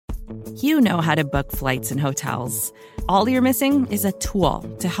You know how to book flights and hotels. All you're missing is a tool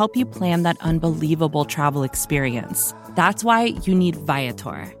to help you plan that unbelievable travel experience. That's why you need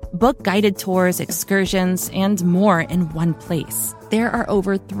Viator. Book guided tours, excursions, and more in one place. There are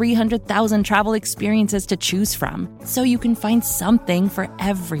over 300,000 travel experiences to choose from, so you can find something for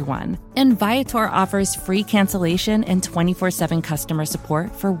everyone. And Viator offers free cancellation and 24/7 customer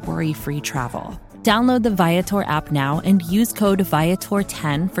support for worry-free travel. Download the Viator app now and use code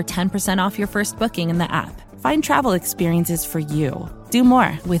Viator10 for 10% off your first booking in the app. Find travel experiences for you. Do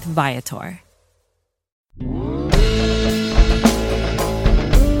more with Viator.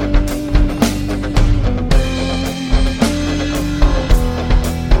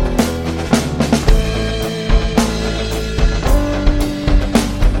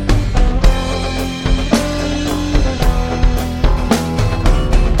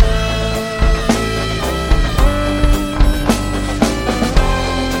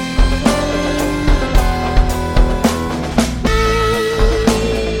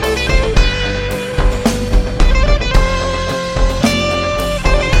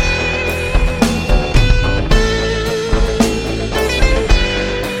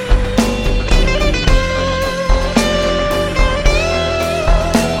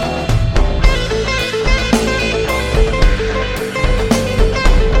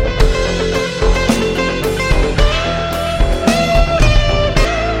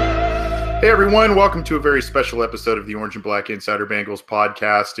 Hey everyone, welcome to a very special episode of the Orange and Black Insider Bengals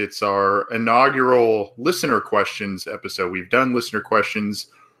podcast. It's our inaugural listener questions episode. We've done listener questions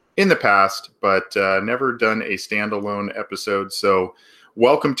in the past, but never done a standalone episode. So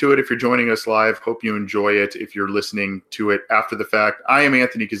welcome to it if you're joining us live. Hope you enjoy it if you're listening to it after the fact. I am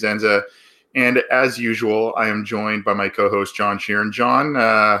Anthony Cosenza, and as usual, I am joined by my co-host, John Sheeran. John,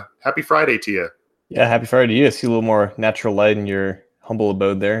 happy Friday to you. Yeah, happy Friday to you. I see a little more natural light in your humble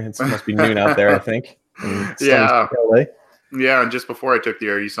abode there. It must be noon out there, I think. Yeah. Yeah, and just before I took the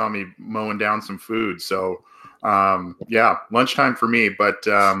air, you saw me mowing down some food. So, yeah, lunchtime for me. But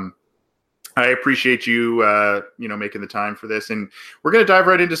I appreciate you, making the time for this. And we're going to dive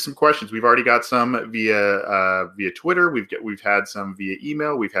right into some questions. We've already got some via Twitter. We've had some via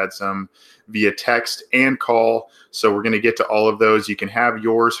email. We've had some via text and call. So we're going to get to all of those. You can have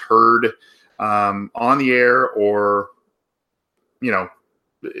yours heard on the air, or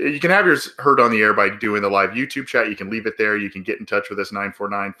you can have yours heard on the air by doing the live YouTube chat. You can leave it there. You can get in touch with us,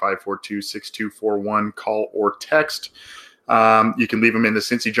 949-542-6241, call or text. You can leave them in the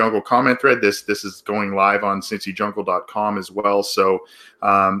Cincy Jungle comment thread. This is going live on cincyjungle.com as well. So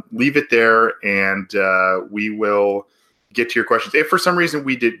leave it there, and we will get to your questions. If for some reason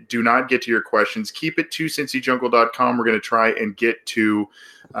we do not get to your questions, keep it to cincyjungle.com. We're going to try and get to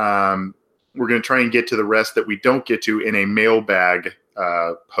the rest that we don't get to in a mailbag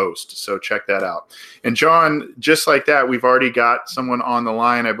post. So check that out. And John, just like that, we've already got someone on the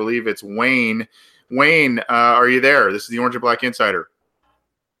line. I believe it's Wayne. Wayne, are you there? This is the Orange and Black Insider.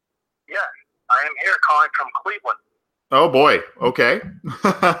 Yes, I am here calling from Cleveland. Oh boy. Okay.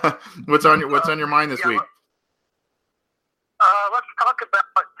 What's on your mind this week? Let's talk about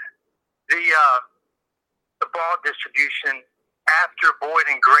the ball distribution after Boyd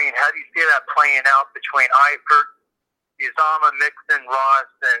and Green. How do you see that playing out between Eifert, Uzomah, Mixon,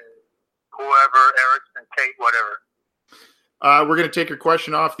 Ross, and whoever, Erickson, Tate, whatever? We're going to take your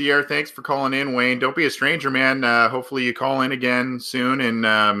question off the air. Thanks for calling in, Wayne. Don't be a stranger, man. Hopefully you call in again soon,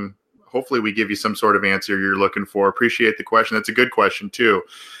 and hopefully we give you some sort of answer you're looking for. Appreciate the question. That's a good question, too.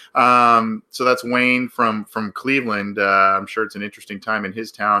 So that's Wayne from Cleveland. I'm sure it's an interesting time in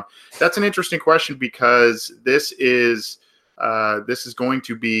his town. That's an interesting question because this is going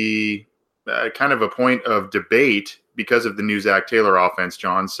to be kind of a point of debate because of the new Zach Taylor offense,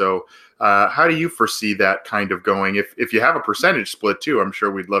 John. So how do you foresee that kind of going? If you have a percentage split too, I'm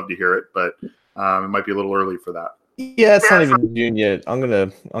sure we'd love to hear it, but it might be a little early for that. Yeah, it's not even June yet. I'm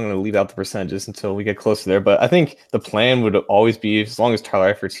gonna leave out the percentages until we get closer there. But I think the plan would always be, as long as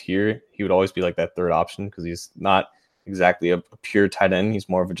Tyler Eifert's here, he would always be like that third option because he's not exactly a pure tight end. He's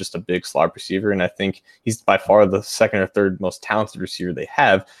more of just a big slot receiver, and I think he's by far the second or third most talented receiver they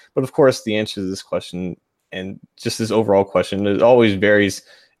have. But of course, the answer to this question and just this overall question, it always varies,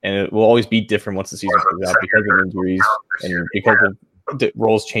 and it will always be different once the season goes out because of injuries and because of the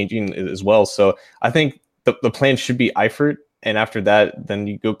roles changing as well. So I think the plan should be Eifert, and after that, then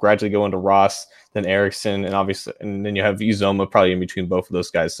you gradually go into Ross, then Erickson, and obviously, and then you have Uzomah probably in between both of those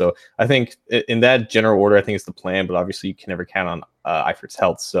guys. So I think in that general order, I think it's the plan, but obviously you can never count on Eifert's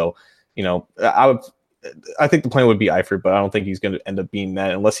health. So, I would, I think the plan would be Eifert, but I don't think he's going to end up being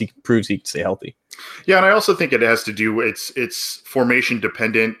that unless he proves he can stay healthy. Yeah, and I also think it has to do it's formation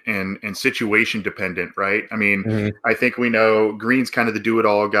dependent and situation dependent, right? I mean, I think we know Green's kind of the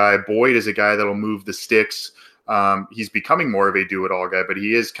do-it-all guy. Boyd is a guy that'll move the sticks. He's becoming more of a do-it-all guy, but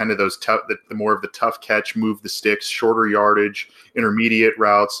he is kind of those tough, the more of the tough catch, move the sticks, shorter yardage, intermediate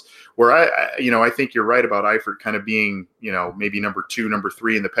routes. Where I think you're right about Eifert kind of being, maybe number 2, number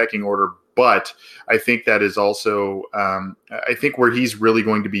 3 in the pecking order. But I think that is also, I think where he's really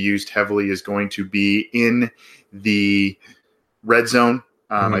going to be used heavily is going to be in the red zone.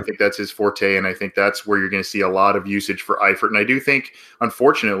 I think that's his forte, and I think that's where you're going to see a lot of usage for Eifert. And I do think,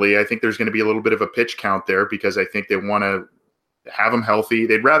 unfortunately, I think there's going to be a little bit of a pitch count there because I think they want to have him healthy.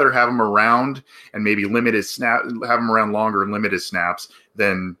 They'd rather have him around and maybe limit his snap, have him around longer and limit his snaps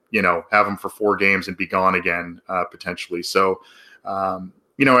than, have him for 4 games and be gone again, potentially. So,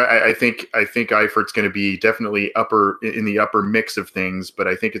 I think Eifert's going to be definitely in the upper mix of things, but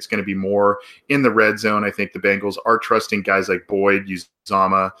I think it's going to be more in the red zone. I think the Bengals are trusting guys like Boyd,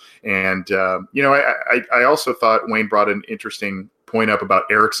 Uzomah, and I also thought Wayne brought an interesting point up about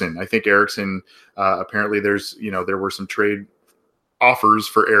Erickson. I think Erickson apparently there were some trade offers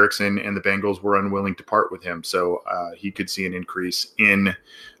for Erickson, and the Bengals were unwilling to part with him. So he could see an increase in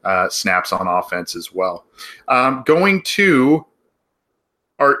snaps on offense as well. Going to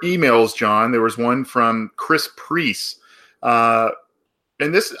our emails, John, there was one from Chris Priest.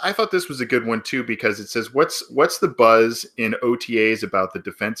 And I thought this was a good one too, because it says, what's the buzz in OTAs about the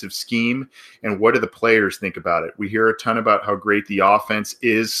defensive scheme, and what do the players think about it? We hear a ton about how great the offense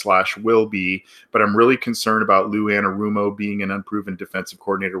is/will be, but I'm really concerned about Lou Anarumo being an unproven defensive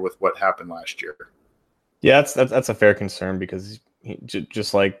coordinator with what happened last year. Yeah, that's a fair concern because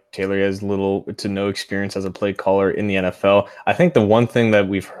just like Taylor has little to no experience as a play caller in the NFL. I think the one thing that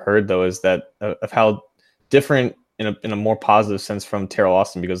we've heard though is that of how different in a more positive sense from Teryl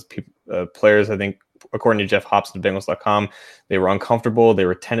Austin, because players, I think, according to Jeff Hobson of Bengals.com, they were uncomfortable, they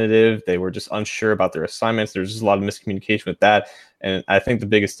were tentative, they were just unsure about their assignments. There's just a lot of miscommunication with that. And I think the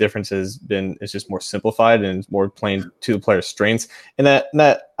biggest difference has been it's just more simplified and it's more playing to the player's strengths. And that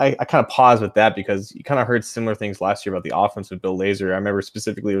I kind of paused with that because you kind of heard similar things last year about the offense with Bill Lazor. I remember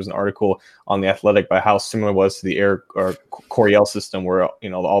specifically there was an article on The Athletic by how similar it was to the Eric or Coryell system, where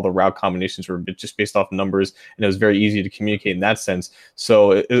all the route combinations were just based off numbers, and it was very easy to communicate in that sense.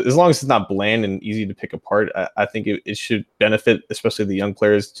 So as long as it's not bland and easy to pick apart, I think it should benefit, especially the young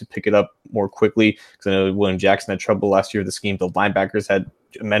players, to pick it up more quickly. Because I know William Jackson had trouble last year with the scheme. The linebackers had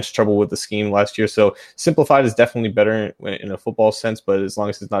immense trouble with the scheme last year. So simplified is definitely better in a football sense, but as long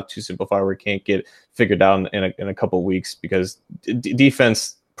as it's not too simplified where it can't get figured out in a couple of weeks, because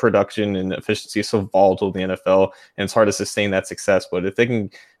defense production and efficiency is so volatile in the NFL, and it's hard to sustain that success. But if they can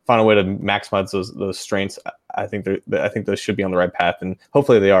find a way to maximize those strengths, I think those should be on the right path, and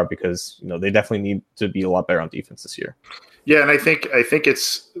hopefully they are, because they definitely need to be a lot better on defense this year. Yeah, and I think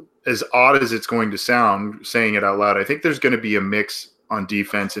it's as odd as it's going to sound saying it out loud. I think there's going to be a mix on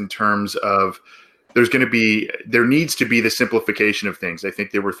defense in terms of there needs to be the simplification of things. I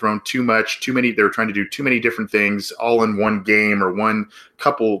think they were thrown too many. They were trying to do too many different things all in one game or one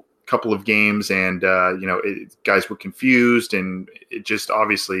couple of games, and guys were confused, and it just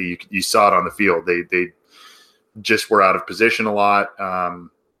obviously you saw it on the field. They just were out of position a lot,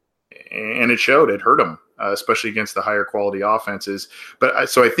 and it showed. It hurt them, especially against the higher quality offenses.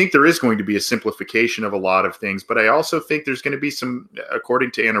 So I think there is going to be a simplification of a lot of things, but I also think there's going to be some,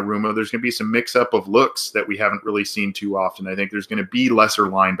 according to Anarumo, there's going to be some mix up of looks that we haven't really seen too often. I think there's going to be lesser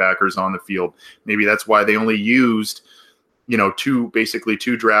linebackers on the field. Maybe that's why they only used, basically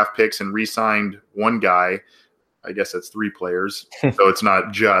two draft picks and re-signed one guy. I guess that's 3 players. So it's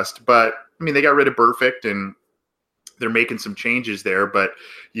not just, but I mean, they got rid of Burfict and they're making some changes there, but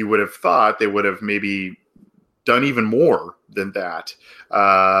you would have thought they would have maybe done even more than that,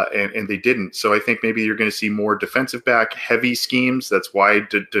 and they didn't. So I think maybe you're going to see more defensive back heavy schemes. That's why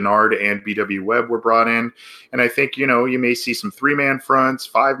Denard and BW Webb were brought in. And I think, you may see some 3-man fronts,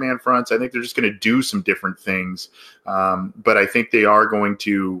 5-man fronts. I think they're just going to do some different things. But I think they are going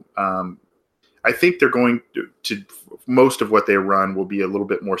to I think they're going to most of what they run will be a little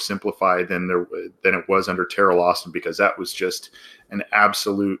bit more simplified than it was under Teryl Austin, because that was just an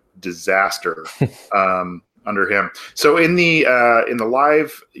absolute disaster under him. So in the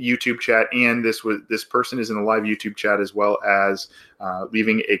live YouTube chat, and this person is in the live YouTube chat as well as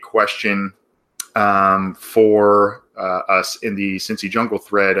leaving a question for us in the Cincy Jungle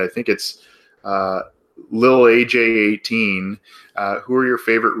thread. I think it's Lil AJ18. Who are your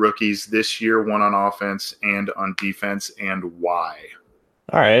favorite rookies this year, one on offense and on defense, and why?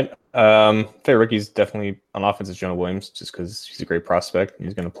 All right. Favorite rookie's definitely on offense is Jonah Williams, just because he's a great prospect.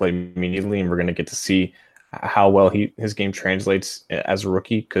 He's going to play immediately, and we're going to get to see how well his game translates as a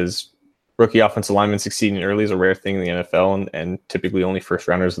rookie, because rookie offensive linemen succeeding early is a rare thing in the NFL, and typically only first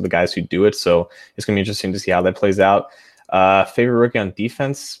rounders are the guys who do it. So it's going to be interesting to see how that plays out. Favorite rookie on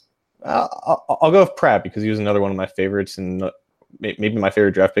defense? I'll go with Pratt, because he was another one of my favorites, and maybe my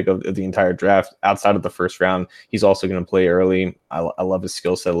favorite draft pick of the entire draft outside of the first round. He's also going to play early. I love his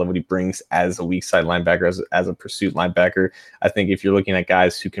skill set. I love what he brings as a weak side linebacker, as a pursuit linebacker. I think if you're looking at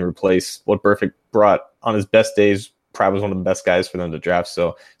guys who can replace what Burfict brought on his best days, Pratt was one of the best guys for them to draft.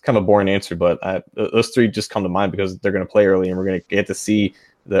 So it's kind of a boring answer, but those three just come to mind because they're going to play early, and we're going to get to see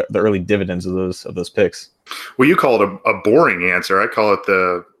the early dividends of those picks. Well, you call it a boring answer. I call it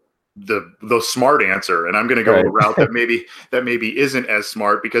the smart answer, and I'm going to go a route that maybe isn't as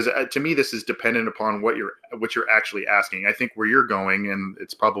smart, because to me this is dependent upon what you're actually asking. I think where you're going, and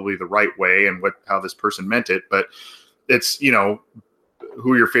it's probably the right way, and how this person meant it, but it's,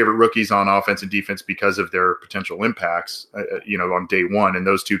 who are your favorite rookies on offense and defense because of their potential impacts, on day one. And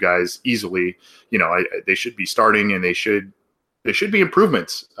those two guys easily, they should be starting, and they should be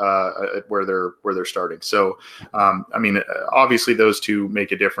improvements where they're starting. So, obviously those two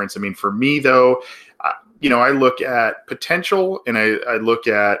make a difference. For me though, I look at potential, and I look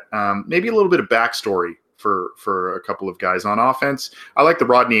at maybe a little bit of backstory for a couple of guys on offense. I like the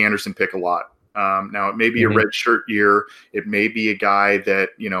Rodney Anderson pick a lot. Now it may be a red shirt year. It may be a guy that,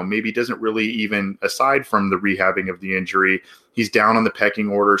 maybe doesn't really even, aside from the rehabbing of the injury, he's down on the pecking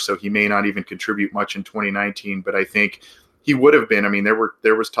order. So he may not even contribute much in 2019, but I think he would have been.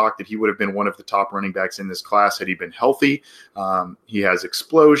 There was talk that he would have been one of the top running backs in this class had he been healthy. He has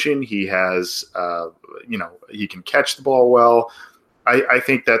explosion. He has, he can catch the ball well. I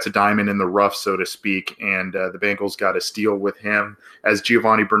think that's a diamond in the rough, so to speak, and the Bengals got a steal with him as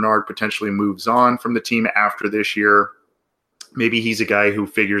Giovanni Bernard potentially moves on from the team after this year. Maybe he's a guy who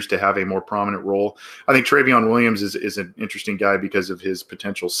figures to have a more prominent role. I think Travion Williams is an interesting guy because of his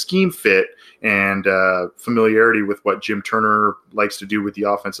potential scheme fit and familiarity with what Jim Turner likes to do with the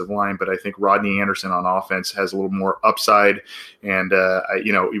offensive line. But I think Rodney Anderson on offense has a little more upside, and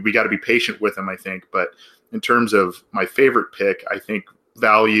we got to be patient with him, I think. But in terms of my favorite pick, I think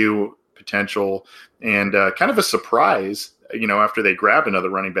value, potential, and kind of a surprise. After they grabbed another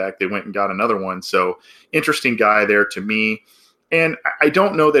running back, they went and got another one. So interesting guy there to me. And I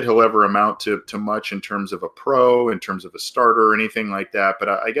don't know that he'll ever amount to much in terms of a pro, in terms of a starter or anything like that. But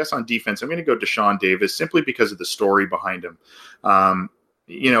I guess on defense, I'm going to go Deshaun Davis simply because of the story behind him.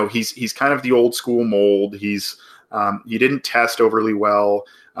 He's kind of the old school mold. He didn't test overly well.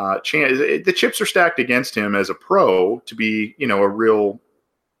 The chips are stacked against him as a pro to be, a real,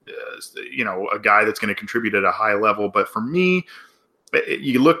 a guy that's going to contribute at a high level. But for me,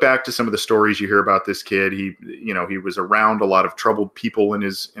 you look back to some of the stories you hear about this kid. He was around a lot of troubled people in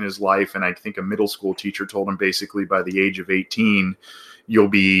his life. And I think a middle school teacher told him basically by the age of 18, you'll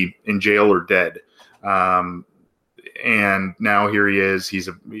be in jail or dead. And now here he is.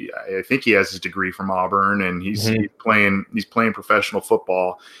 I think he has his degree from Auburn, and he's playing professional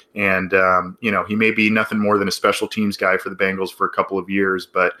football. And he may be nothing more than a special teams guy for the Bengals for a couple of years,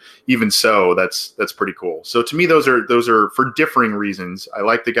 but even so, that's pretty cool. So to me, those are for differing reasons. I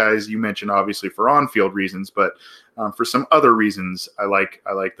like the guys you mentioned, obviously for on-field reasons, but for some other reasons, I like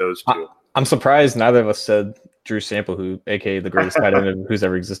those too. I'm surprised neither of us said Drew Sample, aka the greatest tight end who's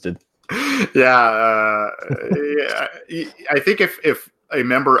ever existed. Yeah, I think if a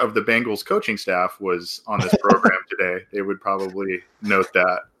member of the Bengals coaching staff was on this program today, they would probably note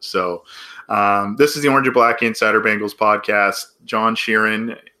that. So this is the Orange and Black Insider Bengals podcast. John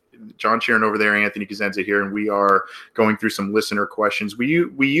Sheeran over there, Anthony Cosenza here, and we are going through some listener questions.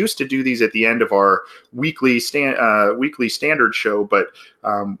 We used to do these at the end of our weekly standard show, but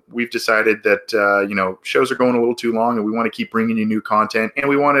we've decided that shows are going a little too long, and we want to keep bringing you new content, and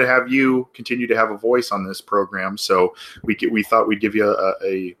we want to have you continue to have a voice on this program. So we thought we'd give you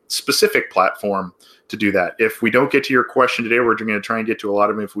a specific platform to do that. If we don't get to your question today, we're going to try and get to a lot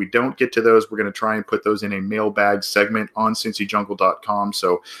of them. If we don't get to those, we're going to try and put those in a mailbag segment on cincyjungle.com.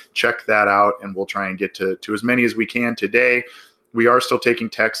 So check that out, and we'll try and get to as many as we can today. We are still taking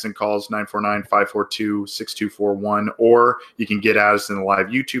texts and calls, 949-542-6241, or you can get at us in the live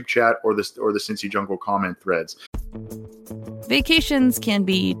YouTube chat or the Cincy Jungle comment threads. Vacations can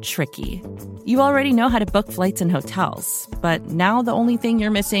be tricky. You already know how to book flights and hotels, but now the only thing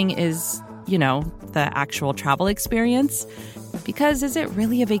you're missing is, the actual travel experience. Because is it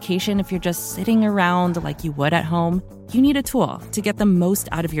really a vacation if you're just sitting around like you would at home? You need a tool to get the most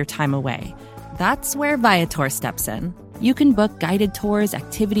out of your time away. That's where Viator steps in. You can book guided tours,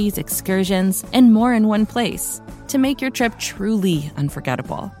 activities, excursions, and more in one place to make your trip truly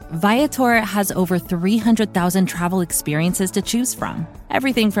unforgettable. Viator has over 300,000 travel experiences to choose from.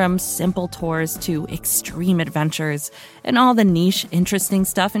 Everything from simple tours to extreme adventures and all the niche, interesting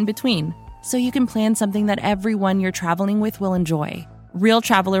stuff in between. So you can plan something that everyone you're traveling with will enjoy. Real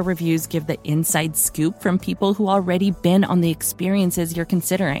traveler reviews give the inside scoop from people who already been on the experiences you're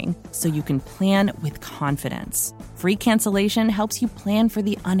considering, so you can plan with confidence. Free cancellation helps you plan for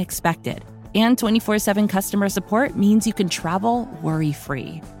the unexpected. And 24/7 customer support means you can travel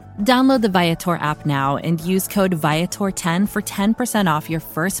worry-free. Download the Viator app now and use code Viator10 for 10% off your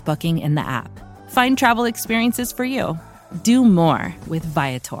first booking in the app. Find travel experiences for you. Do more with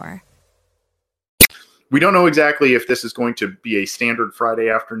Viator. We don't know exactly if this is going to be a standard Friday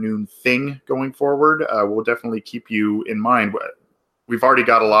afternoon thing going forward. We'll definitely keep you in mind. We've already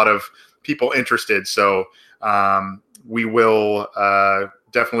got a lot of people interested, so we will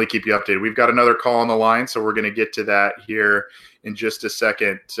definitely keep you updated. We've got another call on the line, so we're going to get to that here in just a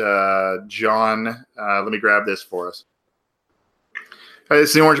second. John, let me grab this for us. Hi, this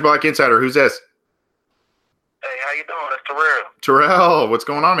is the Orange Black Insider. Who's this? Hey, how you doing? That's Terrell. Terrell, what's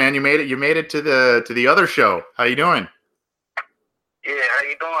going on, man? You made it to the other show. How you doing? Yeah, how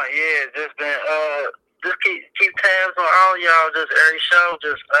you doing? Yeah, just been just keep tabs on all y'all. Just every show.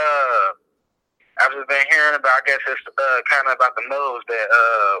 Just I've just been hearing about. I guess it's kind of about the news that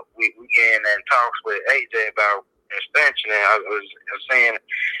we getting in talks with AJ about expansion. And I was saying,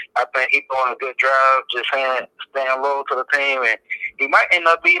 I think he's doing a good job. Just staying loyal to the team, and he might end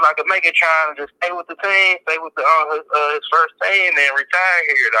up be like a Megatron and just stay with the team, stay with his first team, and retire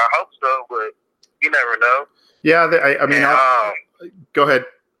here. I hope so, but you never know. Yeah, I mean, go ahead.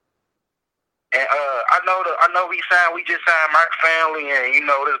 And I know we just signed Mike Family, and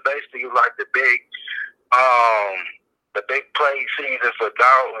this basically like the big play season for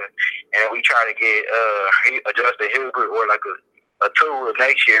Dalton, and we try to get Justin Hilbert or like a tour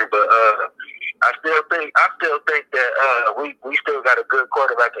next year, but I still think that we still got a good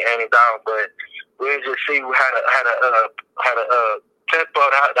quarterback in Andy Dalton, but we'll just see how the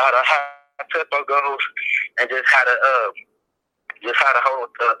tempo goes, and just how the whole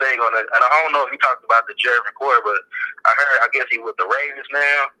thing on it. And I don't know if you talked about the Jerry McCoy, but I guess he with the Ravens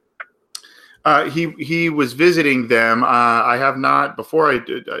now. He was visiting them. I have not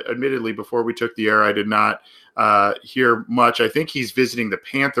admittedly before we took the air, I did not hear much. I think he's visiting the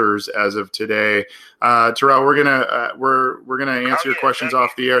Panthers as of today. Terrell, we're gonna answer your questions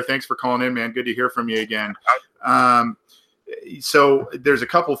off the air. Thanks for calling in, man. Good to hear from you again. So there's a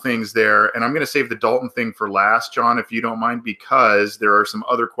couple things there, and I'm going to save the Dalton thing for last, John, if you don't mind, because there are some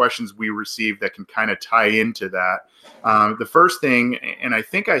other questions we received that can kind of tie into that. The first thing, and I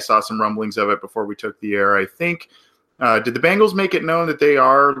think I saw some rumblings of it before we took the air, I think, did the Bengals make it known that they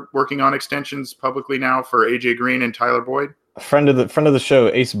are working on extensions publicly now for AJ Green and Tyler Boyd? A friend of the show,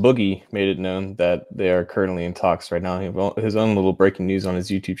 Ace Boogie, made it known that they are currently in talks right now. He has his own little breaking news on his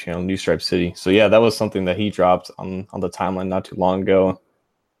YouTube channel, New Stripe City. So yeah, that was something that he dropped on the timeline not too long ago.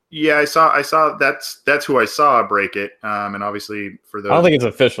 Yeah, I saw that's who I saw break it. And obviously for those, I don't think it's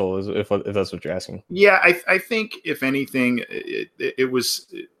official, if that's what you're asking. Yeah, I think if anything, it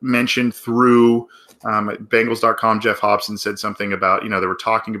was mentioned through Bengals.com. Jeff Hobson said something about, they were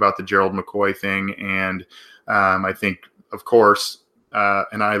talking about the Gerald McCoy thing, and I think, of course,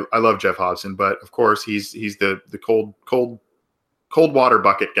 and I love Jeff Hobson, but of course he's the cold water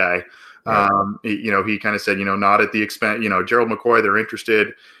bucket guy. Right. He kind of said, not at the expense, Gerald McCoy, they're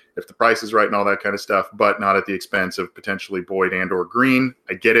interested if the price is right and all that kind of stuff, but not at the expense of potentially Boyd and or Green.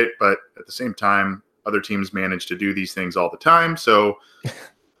 I get it, but at the same time, other teams manage to do these things all the time. So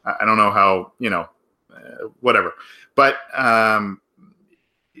I don't know how, whatever. But,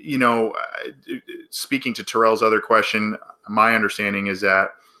 speaking to Terrell's other question, my understanding is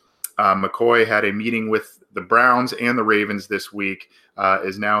that McCoy had a meeting with the Browns and the Ravens this week,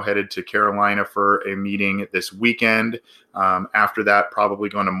 is now headed to Carolina for a meeting this weekend. After that, probably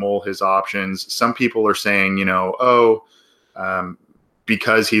going to mull his options. Some people are saying,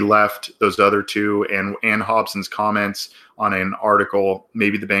 because he left those other two and Hobson's comments on an article,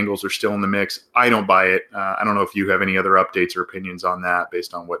 maybe the Bengals are still in the mix. I don't buy it. I don't know if you have any other updates or opinions on that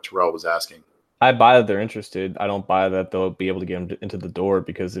based on what Terrell was asking. I buy that they're interested. I don't buy that they'll be able to get him into the door,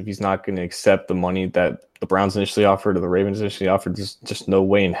 because if he's not going to accept the money that the Browns initially offered or the Ravens initially offered, there's just no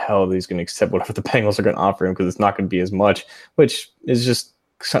way in hell that he's going to accept whatever the Bengals are going to offer him, because it's not going to be as much, which is just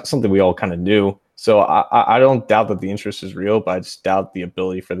something we all kind of knew. So I don't doubt that the interest is real, but I just doubt the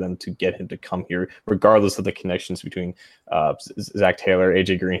ability for them to get him to come here, regardless of the connections between Zach Taylor,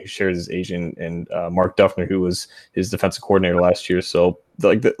 AJ Green, who shares his agent, and Mark Duffner, who was his defensive coordinator last year. So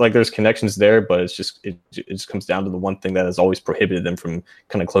there's connections there, but it just comes down to the one thing that has always prohibited them from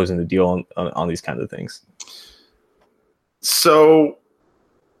kind of closing the deal on these kinds of things. So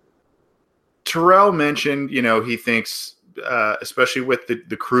Terrell mentioned, he thinks, especially with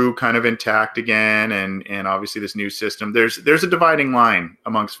the crew kind of intact again, and obviously this new system, there's a dividing line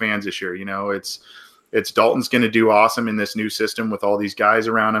amongst fans this year. It's Dalton's going to do awesome in this new system with all these guys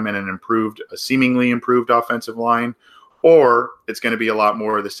around him and a seemingly improved offensive line, or it's going to be a lot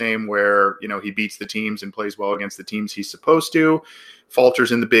more of the same where, he beats the teams and plays well against the teams he's supposed to,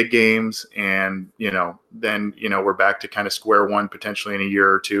 falters in the big games, and, then, we're back to kind of square one potentially in a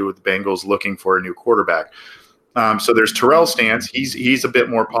year or two with the Bengals looking for a new quarterback. So there's Terrell's stance. He's a bit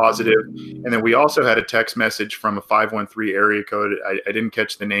more positive. And then we also had a text message from a 513 area code. I didn't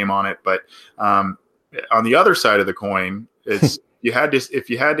catch the name on it, but on the other side of the coin, it's if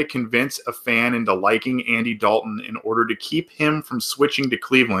you had to convince a fan into liking Andy Dalton in order to keep him from switching to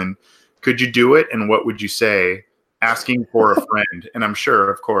Cleveland, could you do it? And what would you say? Asking for a friend. And I'm sure,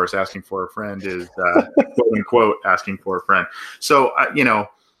 of course, asking for a friend is quote unquote asking for a friend. So,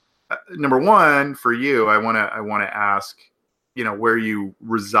 number one, for you, I want to ask, where you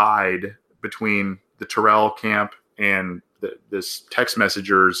reside between the Terrell camp and this text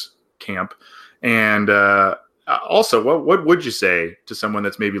messengers camp. And also, what would you say to someone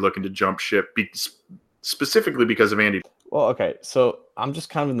that's maybe looking to jump ship specifically because of Andy? Well, okay. So I'm just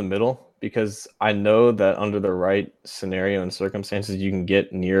kind of in the middle, because I know that under the right scenario and circumstances, you can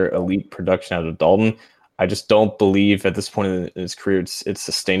get near elite production out of Dalton. I just don't believe at this point in his career it's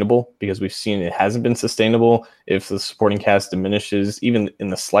sustainable, because we've seen it hasn't been sustainable if the supporting cast diminishes even in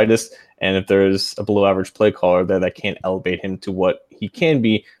the slightest, and if there's a below average play caller there that can't elevate him to what he can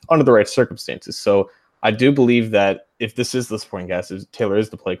be under the right circumstances. So I do believe that if this is the supporting cast, if Taylor is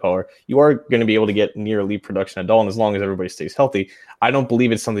the play caller, you are going to be able to get near elite production at Dalton as long as everybody stays healthy. I don't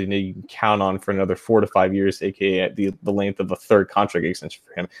believe it's something that you can count on for another 4 to 5 years, aka the length of a third contract extension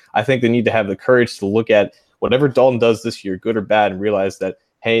for him. I think they need to have the courage to look at whatever Dalton does this year, good or bad, and realize that,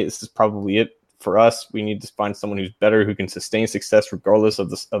 hey, this is probably it for us. We need to find someone who's better, who can sustain success regardless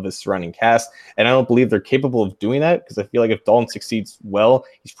of his surrounding cast. And I don't believe they're capable of doing that, because I feel like if Dalton succeeds well,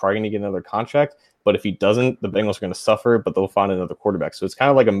 he's probably going to get another contract. But if he doesn't, the Bengals are going to suffer, but they'll find another quarterback. So it's kind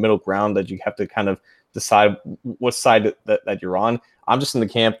of like a middle ground that you have to kind of decide what side that you're on. I'm just in the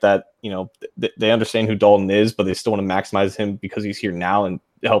camp that, they understand who Dalton is, but they still want to maximize him because he's here now and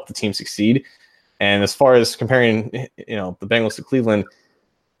help the team succeed. And as far as comparing, the Bengals to Cleveland,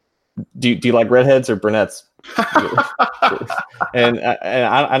 do you like redheads or brunettes? and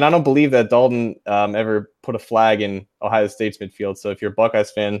I don't believe that Dalton ever put a flag in Ohio State's midfield. So if you're a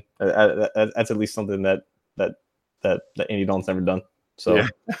Buckeyes fan, that's at least something that Andy Dalton's never done. So yeah.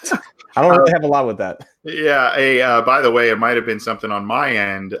 I don't really have a lot with that. Yeah. Hey, by the way, it might have been something on my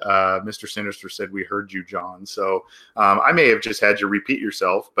end. Mr. Sinister said, "We heard you, John." So I may have just had you repeat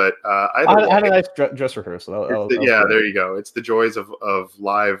yourself, but I had a nice dress rehearsal. Yeah, there you go. It's the joys of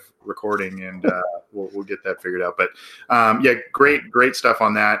live recording, and we'll get that figured out. But yeah, great stuff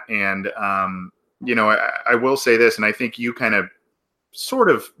on that. And I will say this, and I think you kind of sort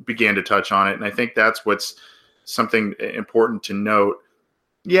of began to touch on it, and I think that's what's something important to note.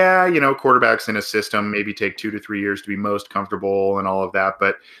 Yeah, quarterbacks in a system maybe take 2 to 3 years to be most comfortable and all of that.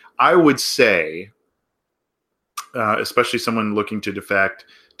 But I would say, especially someone looking to defect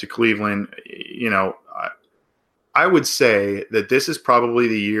to Cleveland, I would say that this is probably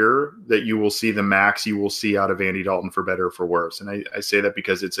the year that you will see the max you will see out of Andy Dalton, for better or for worse. And I say that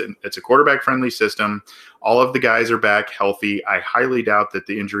because it's a quarterback-friendly system. All of the guys are back healthy. I highly doubt that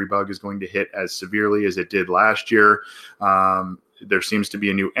the injury bug is going to hit as severely as it did last year. There seems to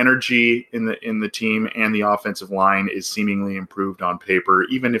be a new energy in the team, and the offensive line is seemingly improved on paper.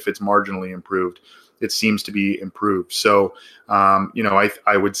 Even if it's marginally improved, it seems to be improved. So,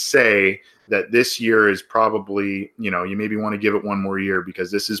 I would say that this year is probably, you maybe want to give it one more year, because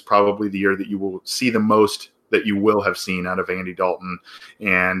this is probably the year that you will see the most that you will have seen out of Andy Dalton.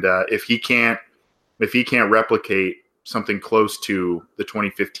 And if he can't replicate something close to the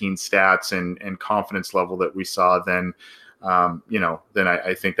 2015 stats and confidence level that we saw, then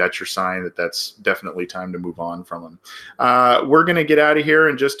I think that's your sign that that's definitely time to move on from him. We're going to get out of here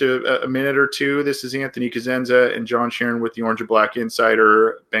in just a minute or two. This is Anthony Cosenza and John Sheeran with the Orange and Black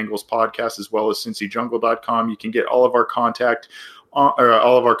Insider Bengals podcast, as well as CincyJungle.com. You can get all of our content on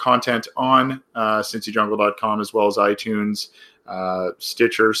CincyJungle.com, as well as iTunes,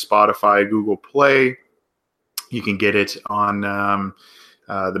 Stitcher, Spotify, Google Play. You can get it on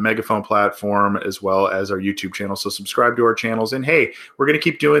the Megaphone platform as well as our YouTube channel. So subscribe to our channels. And hey, we're going to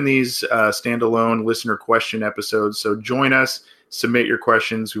keep doing these standalone listener question episodes. So join us, submit your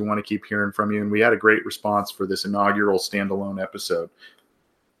questions. We want to keep hearing from you. And we had a great response for this inaugural standalone episode.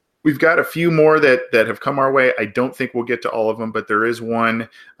 We've got a few more that have come our way. I don't think we'll get to all of them, but there is one,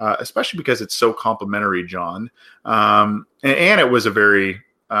 especially because it's so complimentary, John. And it was a very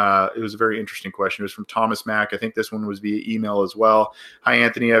interesting question. It was from Thomas Mack. I think this one was via email as well. Hi,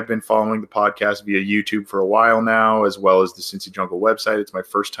 Anthony. I've been following the podcast via YouTube for a while now, as well as the Cincy Jungle website. It's my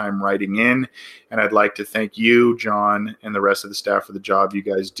first time writing in, and I'd like to thank you, John, and the rest of the staff for the job you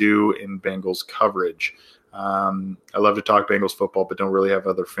guys do in Bengals coverage. I love to talk Bengals football, but don't really have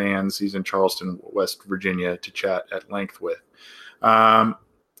other fans. He's in Charleston, West Virginia, to chat at length with.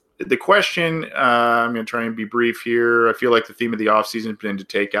 The question, I'm going to try and be brief here. I feel like the theme of the offseason has been to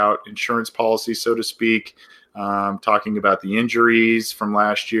take out insurance policies, so to speak, talking about the injuries from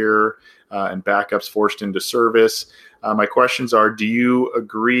last year and backups forced into service. My questions are, do you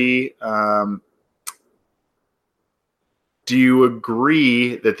agree that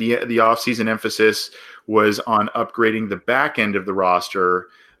the offseason emphasis was on upgrading the back end of the roster?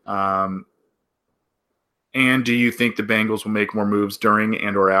 And do you think the Bengals will make more moves during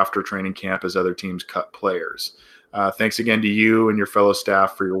and or after training camp as other teams cut players? Thanks again to you and your fellow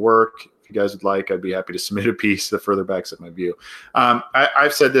staff for your work. If you guys would like, I'd be happy to submit a piece that further backs up my view.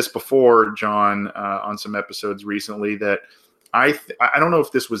 I've said this before, John, on some episodes recently, that I don't know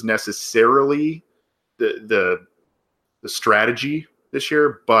if this was necessarily the strategy this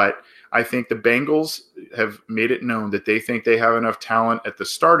year, but I think the Bengals have made it known that they think they have enough talent at the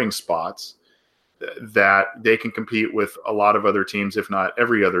starting spots that they can compete with a lot of other teams, if not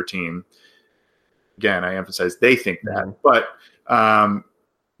every other team. Again, I emphasize they think that, but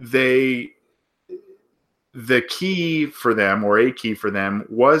the key for them, or a key for them,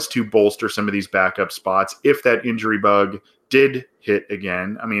 was to bolster some of these backup spots if that injury bug did hit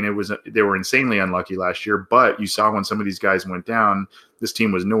again. I mean, they were insanely unlucky last year, but you saw when some of these guys went down, this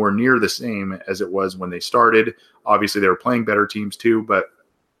team was nowhere near the same as it was when they started. Obviously, they were playing better teams too, but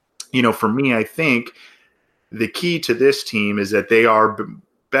for me, I think the key to this team is that they are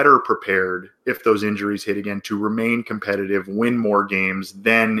better prepared if those injuries hit again to remain competitive, win more games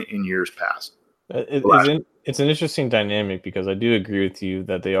than in years past. It's an interesting dynamic because I do agree with you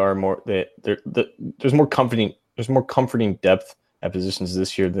that they are more there's more comforting depth at positions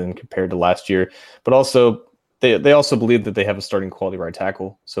this year than compared to last year, but also they also believe that they have a starting quality right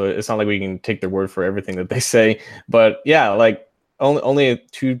tackle. So it's not like we can take their word for everything that they say, but yeah, like only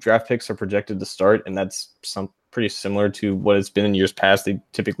 2 draft picks are projected to start, and that's pretty similar to what it's been in years past. They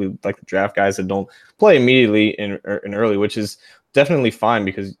typically like the draft guys that don't play immediately in early, which is definitely fine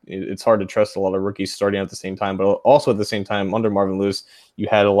because it's hard to trust a lot of rookies starting at the same time. But also at the same time, under Marvin Lewis, you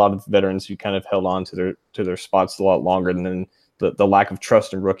had a lot of veterans who kind of held on to their spots a lot longer, and then the lack of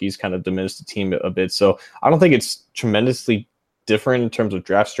trust in rookies kind of diminished the team a bit. So I don't think it's tremendously different in terms of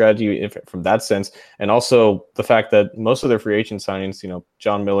draft strategy from that sense. And also the fact that most of their free agent signings,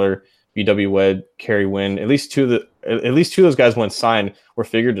 John Miller, B.W. Webb, Kerry Wynn, at least two of those guys went signed were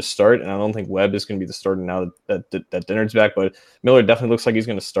figured to start. And I don't think Webb is going to be the starter now that Dennard's back, but Miller definitely looks like he's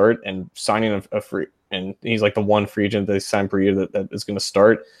going to start, and signing a free, and he's like the one free agent they sign per year that is going to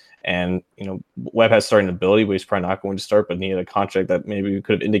start. And, Webb has starting ability, but he's probably not going to start, but he had a contract that maybe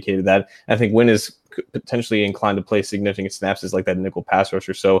could have indicated that. And I think Wynn is potentially inclined to play significant snaps as like that nickel pass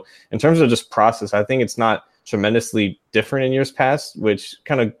rusher. So in terms of just process, I think it's not tremendously different in years past, which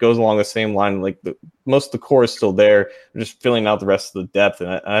kind of goes along the same line. Like most of the core is still there. They're just filling out the rest of the depth.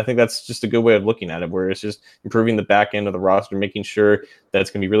 And I think that's just a good way of looking at it, where it's just improving the back end of the roster, making sure that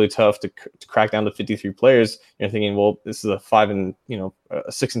it's going to be really tough to crack down to 53 players. You're thinking, well, this is a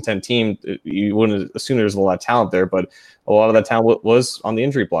 6-10 team. You wouldn't assume there's a lot of talent there, but a lot of that talent was on the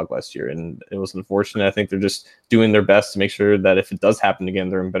injury block last year. And it was unfortunate. I think they're just doing their best to make sure that if it does happen again,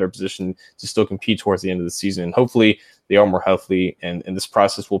 they're in a better position to still compete towards the end of the season. And hopefully they are more healthy, and this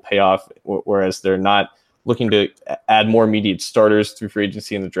process will pay off, whereas they're not looking to add more immediate starters through free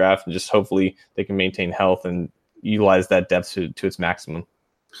agency in the draft, and just hopefully they can maintain health and utilize that depth to its maximum.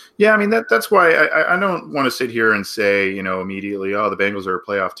 Yeah, I mean, that's why I don't want to sit here and say, immediately, the Bengals are a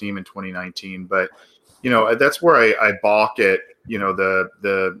playoff team in 2019. But, that's where I balk at,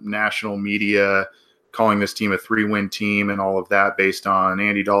 the national media calling this team a 3-win team and all of that based on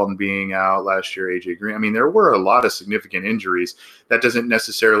Andy Dalton being out last year, AJ Green. I mean, there were a lot of significant injuries. That doesn't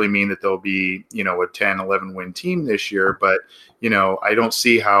necessarily mean that they'll be, a 10, 11 win team this year. But, I don't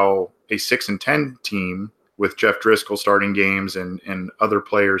see how a 6-10 team with Jeff Driscoll starting games and other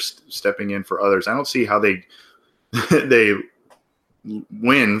players stepping in for others. I don't see how they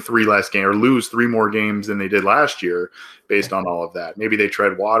win 3 less games or lose 3 more games than they did last year based on all of that. Maybe they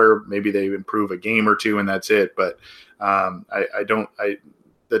tread water, maybe they improve a game or 2 and that's it. But that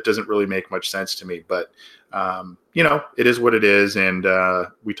doesn't really make much sense to me, but it is what it is. And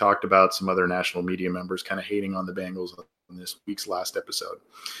we talked about some other national media members kind of hating on the Bengals in this week's last episode.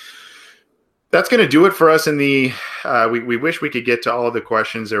 That's going to do it for us in the we wish we could get to all of the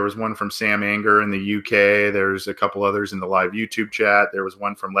questions. There was one from Sam Anger in the UK. There's a couple others in the live YouTube chat. There was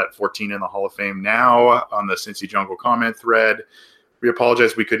one from Let14 in the Hall of Fame now on the Cincy Jungle comment thread. We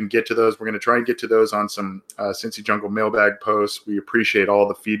apologize we couldn't get to those. We're going to try and get to those on some Cincy Jungle mailbag posts. We appreciate all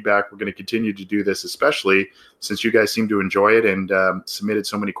the feedback. We're going to continue to do this, especially since you guys seem to enjoy it and submitted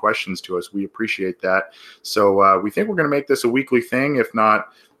so many questions to us. We appreciate that. So we think we're going to make this a weekly thing, if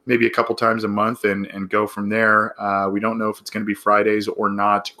not maybe a couple times a month and go from there. We don't know if it's going to be Fridays or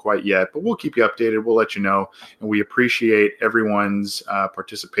not quite yet, but we'll keep you updated. We'll let you know. And we appreciate everyone's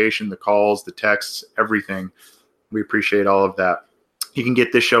participation, the calls, the texts, everything. We appreciate all of that. You can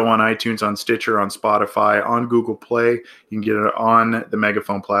get this show on iTunes, on Stitcher, on Spotify, on Google Play. You can get it on the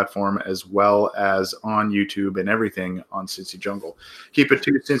Megaphone platform as well as on YouTube and everything on Cincy Jungle. Keep it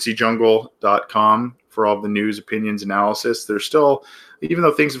to cincyjungle.com for all the news, opinions, analysis. There's still, even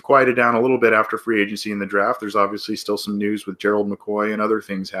though things have quieted down a little bit after free agency and the draft, there's obviously still some news with Gerald McCoy and other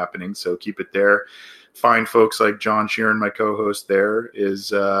things happening. So keep it there. Fine folks like John Sheeran, my co-host there,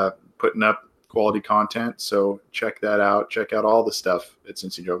 is putting up quality content. So check that out. Check out all the stuff at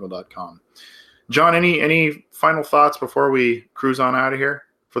cincyjungle.com. John, any final thoughts before we cruise on out of here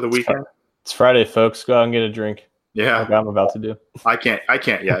for the weekend? It's Friday, folks. Go out and get a drink. Yeah. Like I'm about to do. I can't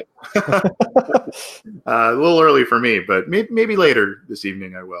yet. A little early for me, but maybe later this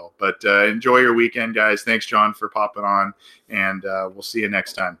evening I will. But enjoy your weekend, guys. Thanks, John, for popping on, and we'll see you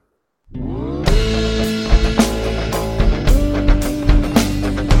next time.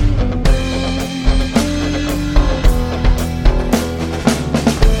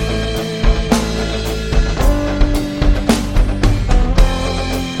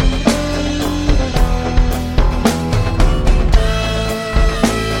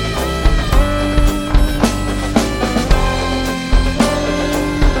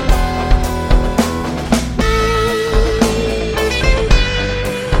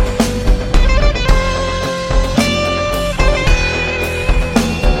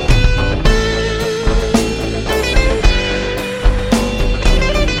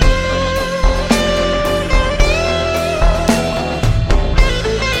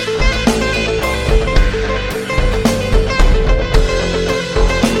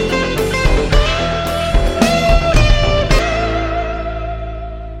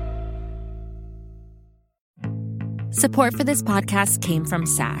 Support for this podcast came from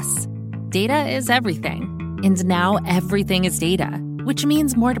SAS. Data is everything, and now everything is data, which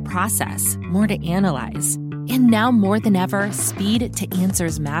means more to process, more to analyze. And now more than ever, speed to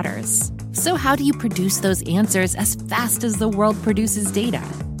answers matters. So how do you produce those answers as fast as the world produces data?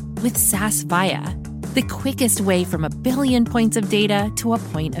 With SAS Viya, the quickest way from a billion points of data to a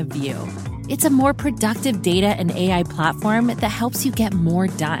point of view. It's a more productive data and AI platform that helps you get more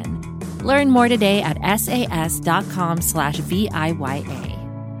done. Learn more today at sas.com/VIYA.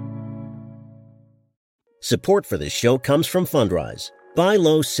 Support for this show comes from Fundrise. Buy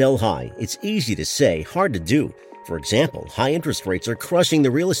low, sell high. It's easy to say, hard to do. For example, high interest rates are crushing the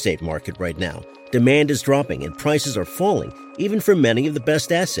real estate market right now. Demand is dropping and prices are falling, even for many of the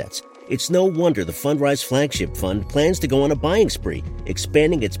best assets. It's no wonder the Fundrise Flagship Fund plans to go on a buying spree,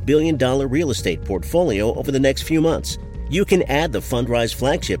 expanding its billion-dollar real estate portfolio over the next few months. You can add the Fundrise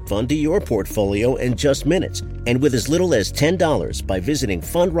Flagship Fund to your portfolio in just minutes and with as little as $10 by visiting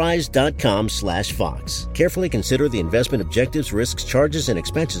fundrise.com/Fox. Carefully consider the investment objectives, risks, charges, and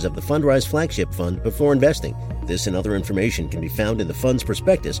expenses of the Fundrise Flagship Fund before investing. This and other information can be found in the fund's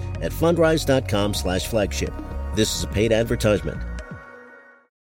prospectus at fundrise.com/flagship. This is a paid advertisement.